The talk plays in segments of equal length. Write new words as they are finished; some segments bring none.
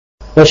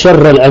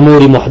وشر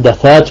الأمور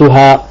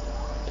محدثاتها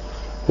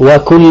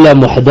وكل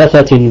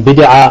محدثة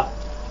بدعة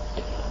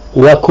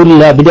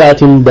وكل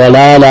بدعة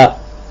ضلالة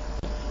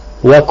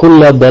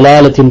وكل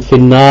ضلالة في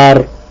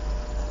النار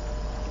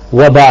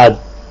وبعد.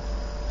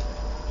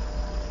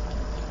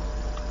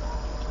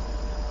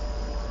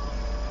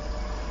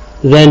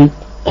 Then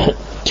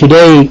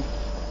today,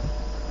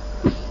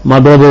 my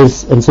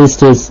brothers and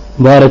sisters,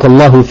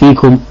 barakallahu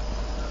feekum,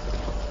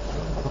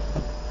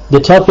 the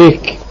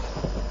topic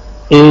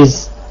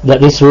is that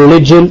this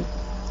religion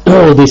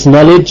or this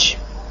knowledge,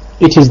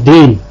 it is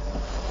deen,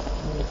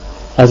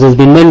 as has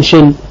been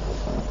mentioned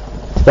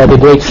by the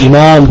great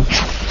Imam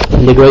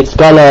and the great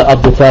scholar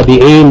of the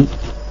Tabi'een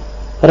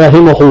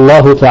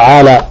rahimahullahu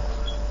ta'ala,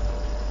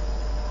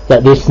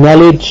 that this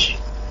knowledge,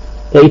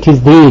 that it is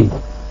deen.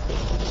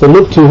 So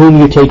look to whom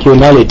you take your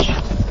knowledge.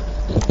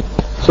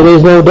 So there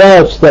is no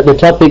doubt that the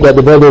topic that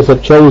the brothers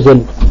have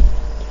chosen,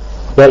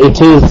 that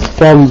it is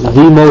from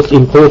the most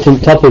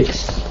important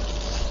topics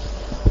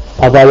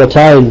of our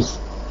times,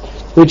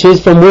 which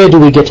is from where do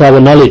we get our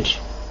knowledge.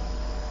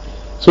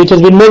 So it has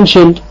been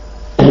mentioned,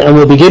 and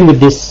we'll begin with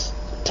this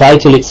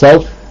title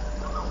itself,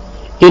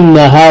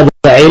 Inna hadha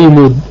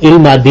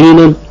ilma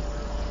deenun,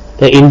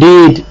 that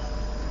indeed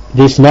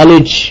this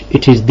knowledge,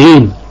 it is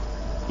deen.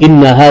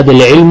 Inna hadha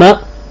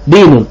ilma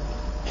deenun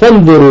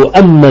fanzuru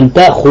amman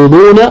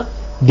ta'khuduna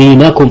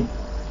deenakum,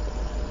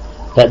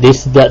 that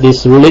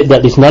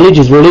this knowledge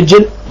is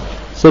religion.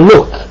 So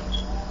look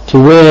to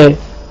where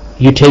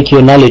you take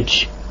your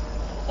knowledge.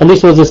 And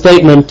this was a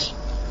statement,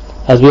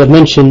 as we have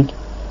mentioned,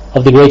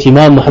 of the great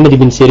Imam Muhammad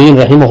ibn Sireen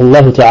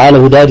rahimahullah ta'ala,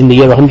 who died in the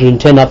year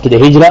 110 after the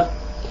Hijrah.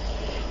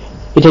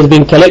 It has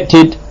been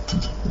collected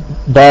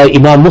by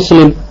Imam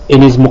Muslim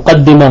in his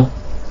Muqaddimah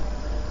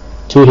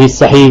to his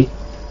Sahih,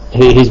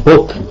 his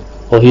book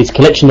or his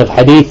collection of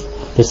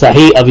hadith, the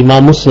Sahih of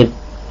Imam Muslim.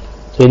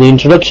 So in the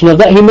introduction of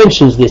that he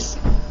mentions this.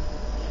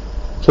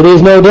 So there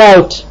is no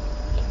doubt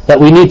that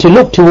we need to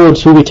look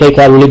towards who we take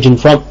our religion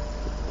from.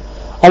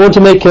 I want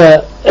to make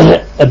a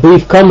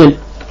brief comment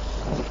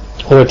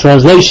or a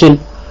translation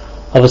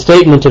of a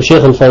statement of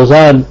Shaykh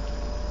al-Fawzan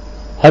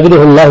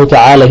Hafidhahullah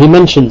ta'ala. He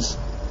mentions,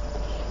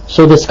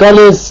 so the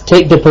scholars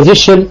take the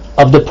position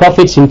of the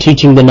prophets in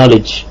teaching the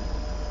knowledge.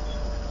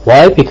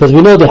 Why? Because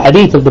we know the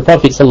hadith of the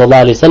Prophet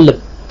sallallahu alaihi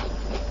wasallam,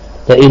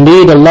 that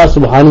indeed Allah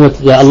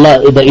subhanahu wa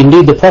ta'ala, that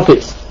indeed the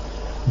prophets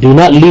do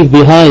not leave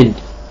behind,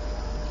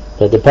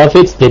 that the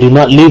prophets, they do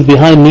not leave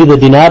behind neither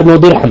dinar nor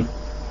dirham.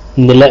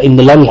 In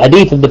the long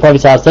hadith of the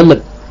Prophet sallallahu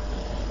alaihi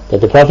wasallam,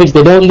 that the prophets,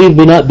 they don't leave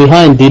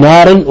behind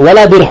dinaran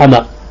wala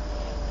dirhama,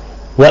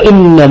 wa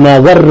innama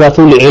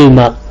warrathul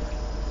ilma,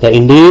 that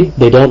indeed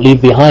they don't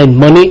leave behind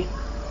money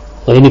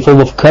or any form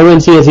of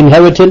currency as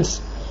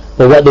inheritance,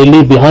 but what they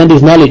leave behind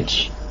is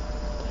knowledge.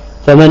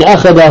 فَمَنْ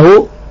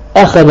أَخَذَهُ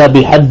أَخَذَ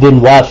بِحَدٍّ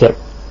وَافِرٍ,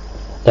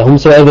 that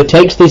whomsoever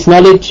takes this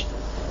knowledge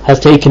has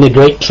taken a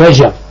great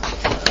treasure.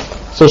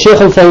 So Shaykh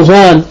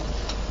al-Fawzan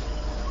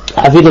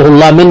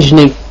Hafidhahullah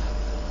mentioning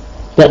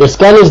that the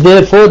scholars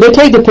therefore, they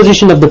take the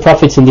position of the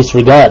prophets in this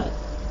regard,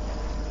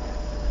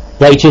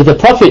 that it is the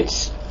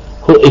prophets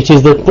who, it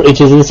is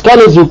the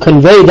scholars who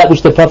convey that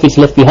which the prophets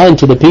left behind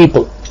to the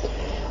people.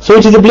 So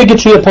it is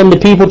obligatory upon the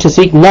people to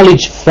seek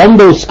knowledge from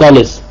those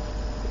scholars,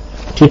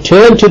 to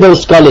turn to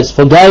those scholars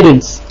for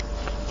guidance,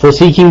 for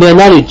seeking their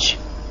knowledge.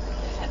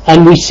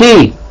 And we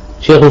see,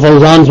 Shaykh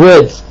al-Fawzan's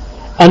words,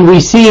 and we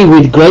see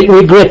with great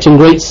regret and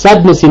great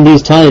sadness in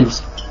these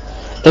times,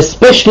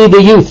 especially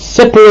the youth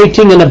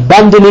separating and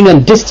abandoning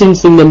and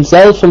distancing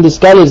themselves from the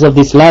scholars of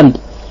this land,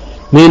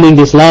 meaning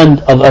this land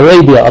of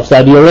Arabia, of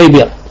Saudi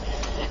Arabia,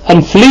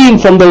 and fleeing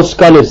from those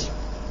scholars,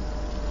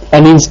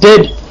 and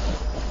instead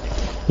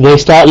they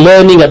start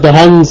learning at the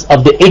hands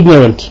of the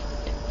ignorant,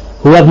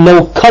 who have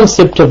no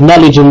concept of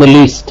knowledge in the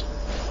least.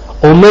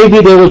 Or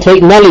maybe they will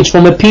take knowledge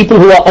from a people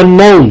who are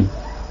unknown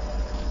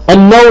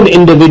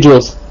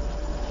individuals,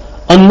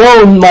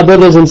 unknown, my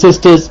brothers and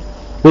sisters,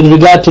 with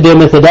regard to their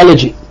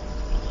methodology,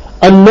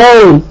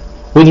 unknown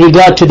with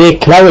regard to their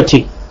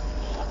clarity,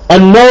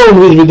 unknown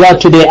with regard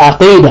to their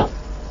aqidah,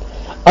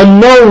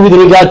 unknown with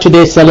regard to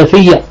their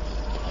salafiyah,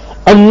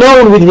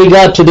 unknown with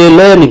regard to their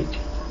learning,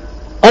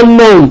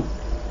 unknown.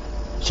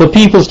 So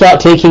people start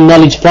taking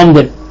knowledge from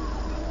them,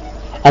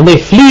 and they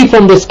flee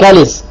from the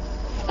scholars,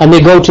 and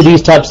they go to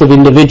these types of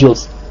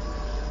individuals,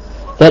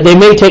 that they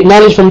may take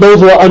knowledge from those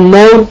who are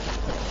unknown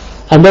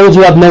and those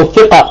who have no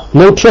fiqh,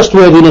 no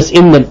trustworthiness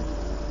in them,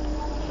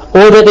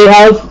 or that they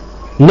have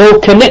no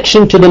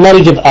connection to the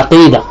knowledge of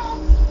aqidah.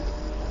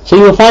 So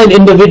you will find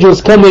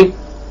individuals coming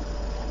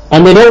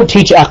and they don't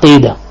teach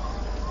aqidah,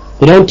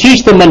 they don't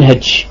teach the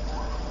manhaj,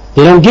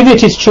 they don't give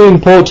it its true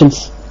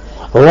importance.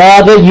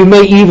 Rather, you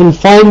may even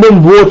find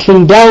them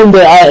watering down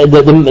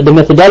the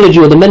methodology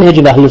or the manhaj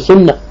of Ahlul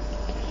Sunnah,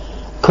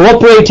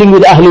 cooperating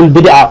with Ahlul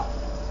Bid'ah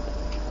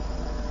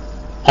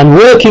and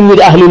working with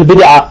Ahlul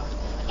Bid'ah,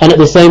 and at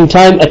the same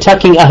time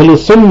attacking Ahlul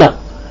Sunnah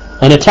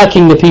and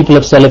attacking the people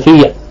of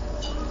Salafiyyah.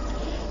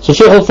 So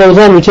Shaykh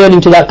al-Fawzan,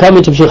 returning to that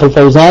comment of Shaykh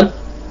al-Fawzan,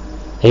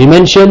 he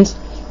mentions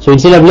So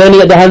instead of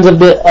learning at the hands of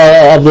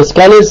the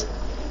scholars,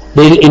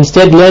 they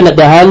instead learn at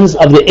the hands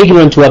of the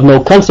ignorant who have no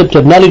concept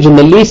of knowledge in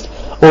the least,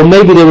 or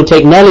maybe they will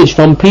take knowledge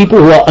from people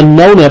who are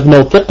unknown, have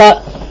no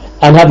fiqh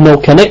and have no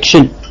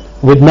connection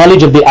with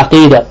knowledge of the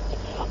aqidah,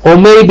 or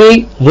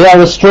maybe they are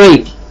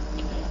astray.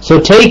 So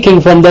taking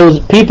from those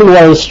people who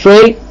are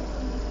astray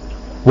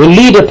will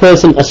lead a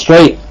person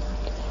astray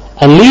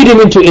and lead him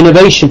into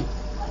innovation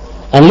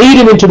and lead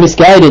him into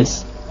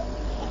misguidance,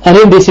 and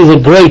in this is a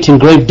great and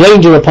great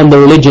danger upon the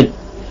religion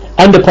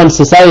and upon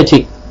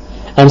society.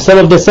 And some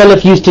of the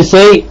Salaf used to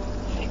say,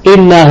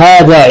 إِنَّ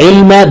هَذَا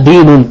عِلْمَ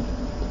دِينٌ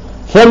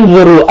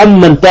فَانْظُرُوا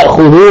أَمَّنْ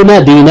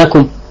تَأْخُذُونَ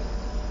دِينَكُمْ.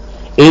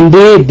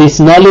 Indeed, this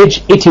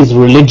knowledge, it is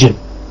religion.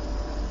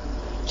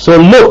 So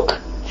look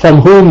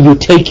from whom you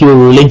take your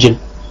religion.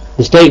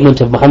 The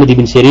statement of Muhammad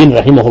ibn Sireen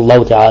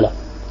rahimahullah ta'ala.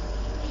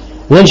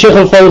 Then Shaykh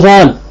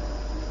al-Fawzan,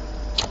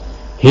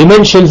 he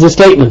mentions the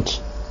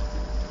statement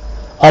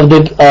of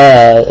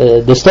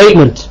the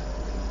statement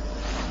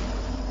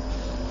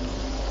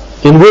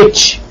in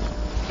which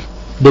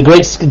the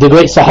great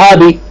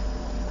Sahabi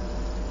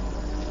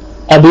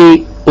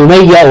Abu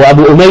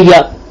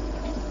Umayyah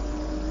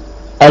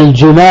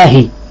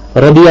al-Jumahi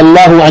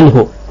radiyallahu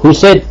anhu, who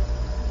said,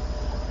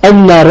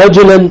 أن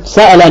رجلا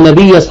سأل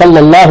النبي صلى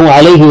الله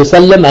عليه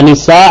وسلم عن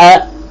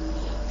الساعة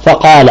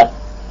فقال.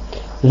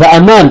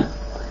 The man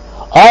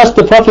asked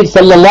the Prophet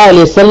صلى الله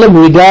عليه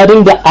وسلم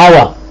regarding the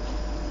hour.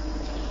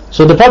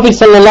 So the Prophet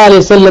صلى الله عليه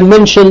وسلم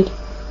mentioned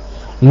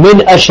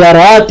من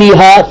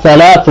أشراتها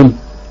ثلاث,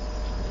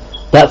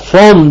 that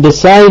from the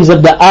signs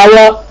of the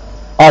hour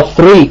are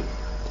three,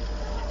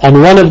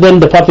 and one of them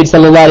the Prophet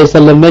صلى الله عليه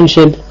وسلم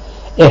mentioned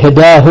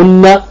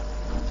إحداهن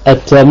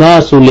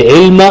التماس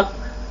العلم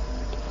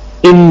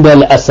عند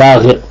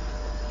الأصاغر.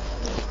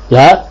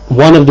 That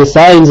one of the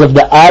signs of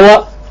the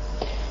hour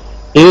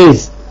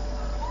is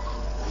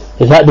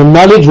that the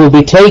knowledge will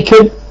be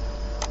taken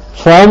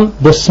from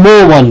the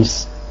small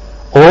ones,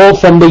 or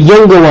from the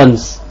younger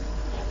ones,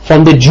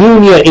 from the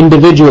junior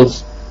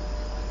individuals.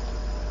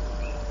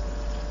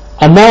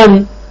 A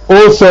man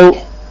also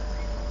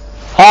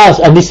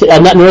asked, and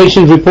that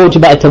narration is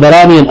reported by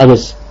Tabarani and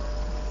others.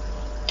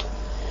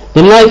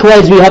 Then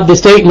likewise we have the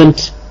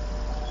statement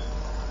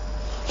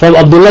from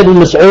Abdullah ibn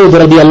Mas'ud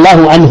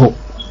radiyallahu anhu.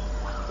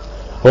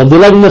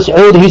 Abdullah ibn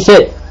Mas'ud, he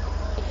said,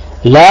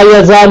 لا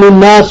يزال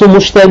الناس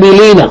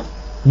مشتملين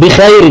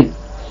بخير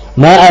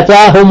ما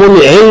أتاهم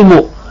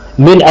العلم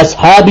من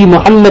أصحاب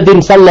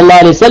محمد صلى الله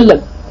عليه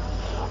وسلم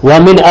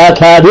ومن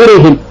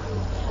أكابرهم،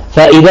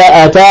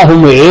 فإذا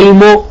أتاهم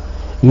علم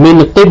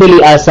من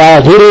قبل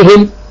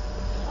أصاغرهم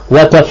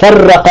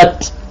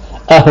وتفرقت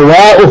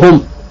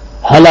أهواؤهم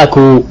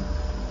هلكوا.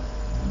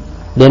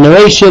 The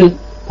narration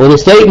or the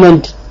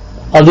statement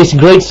of this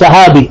great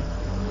Sahabi,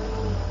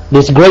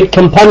 this great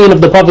companion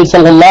of the Prophet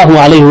sallallahu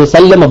alaihi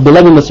wasallam,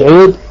 Abdullah ibn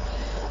Mas'ud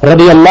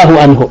radiyallahu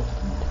anhu,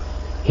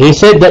 he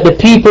said that the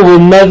people will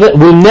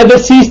never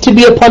cease to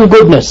be upon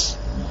goodness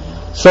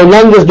so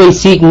long as they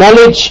seek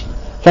knowledge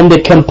from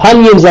the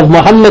companions of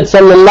Muhammad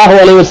sallallahu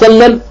alaihi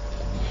wasallam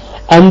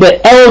and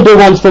the elder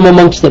ones from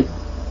amongst them.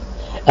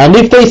 And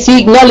if they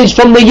seek knowledge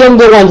from the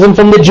younger ones and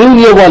from the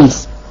junior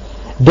ones,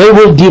 they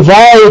will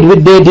divide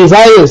with their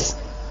desires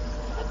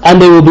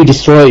and they will be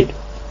destroyed.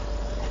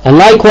 And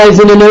likewise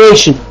in a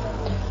narration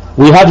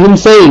we have him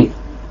saying,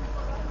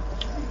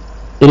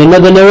 in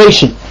another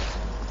narration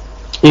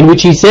in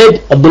which he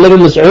said, Abdullah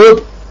ibn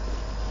Mas'ud,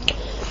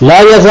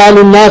 لا يزال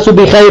الناس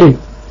بخير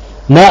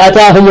ما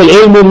أتاهم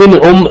العلم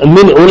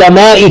من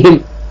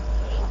علمائهم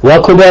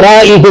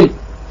وكبرائهم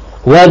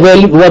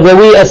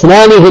وذوي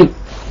أسنانهم،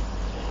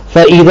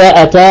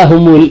 فإذا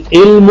أتاهم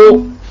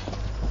العلم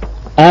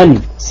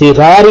عن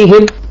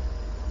صغارهم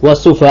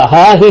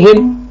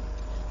وسفهائهم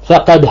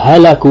فقد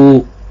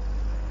هلكوا.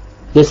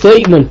 The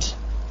statement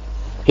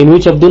in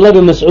which Abdullah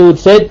ibn Mas'ud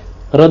said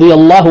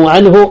radiyallahu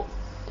anhu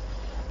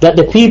that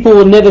the people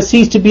will never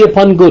cease to be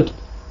upon good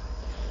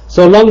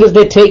so long as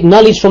they take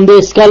knowledge from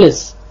their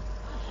scholars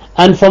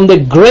and from the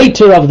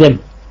greater of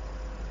them,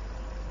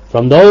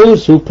 from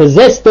those who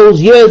possess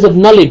those years of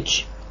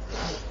knowledge,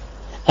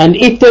 and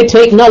if they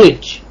take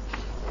knowledge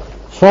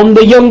from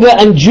the younger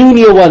and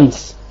junior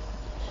ones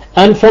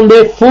and from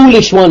their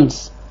foolish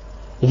ones,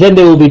 then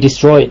they will be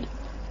destroyed.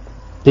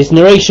 This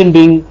narration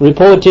being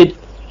reported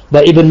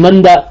by Ibn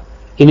Manda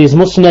in his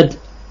Musnad,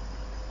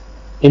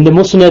 in the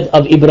Musnad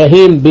of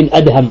Ibrahim bin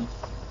Adham.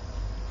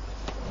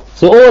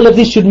 So all of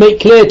this should make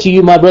clear to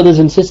you, my brothers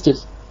and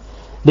sisters,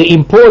 the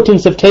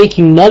importance of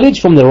taking knowledge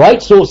from the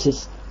right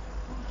sources,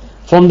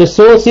 from the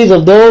sources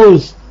of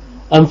those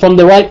and from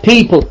the right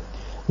people,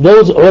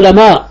 those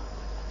ulama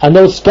and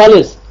those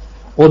scholars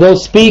or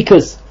those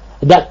speakers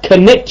that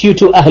connect you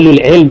to Ahlul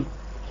Ilm,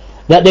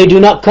 that they do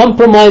not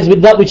compromise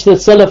with that which the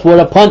Salaf were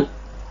upon,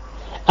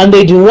 and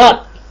they do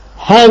not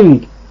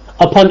hang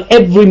upon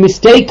every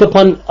mistake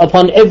upon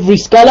every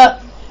scholar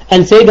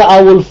and say that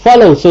I will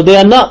follow. So they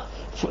are not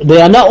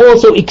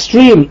also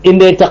extreme in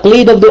their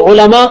taqleed of the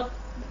ulama,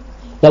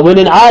 that when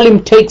an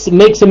alim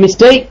makes a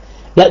mistake,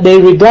 that they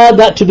regard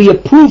that to be a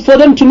proof for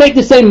them to make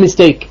the same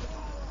mistake.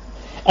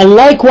 And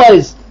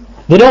likewise,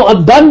 they don't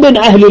abandon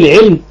Ahlul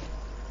Ilm,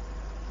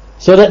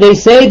 so that they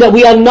say that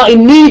we are not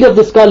in need of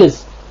the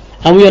scholars,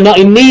 and we are not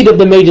in need of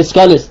the major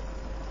scholars.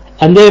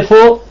 And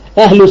therefore,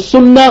 Ahlul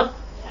Sunnah,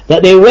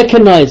 that they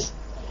recognize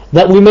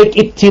that we make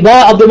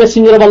ittiba' of the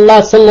Messenger of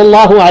Allah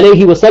sallallahu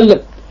alayhi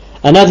wasallam.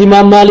 And as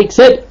Imam Malik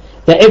said,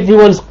 that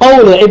everyone's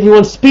qawl or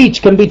everyone's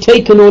speech can be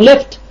taken or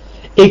left,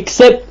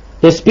 except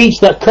the speech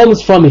that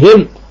comes from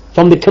him,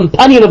 from the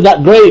companion of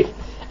that grave.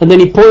 And then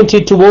he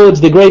pointed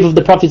towards the grave of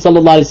the Prophet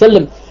sallallahu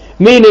alaihi wasallam,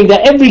 meaning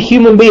that every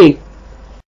human being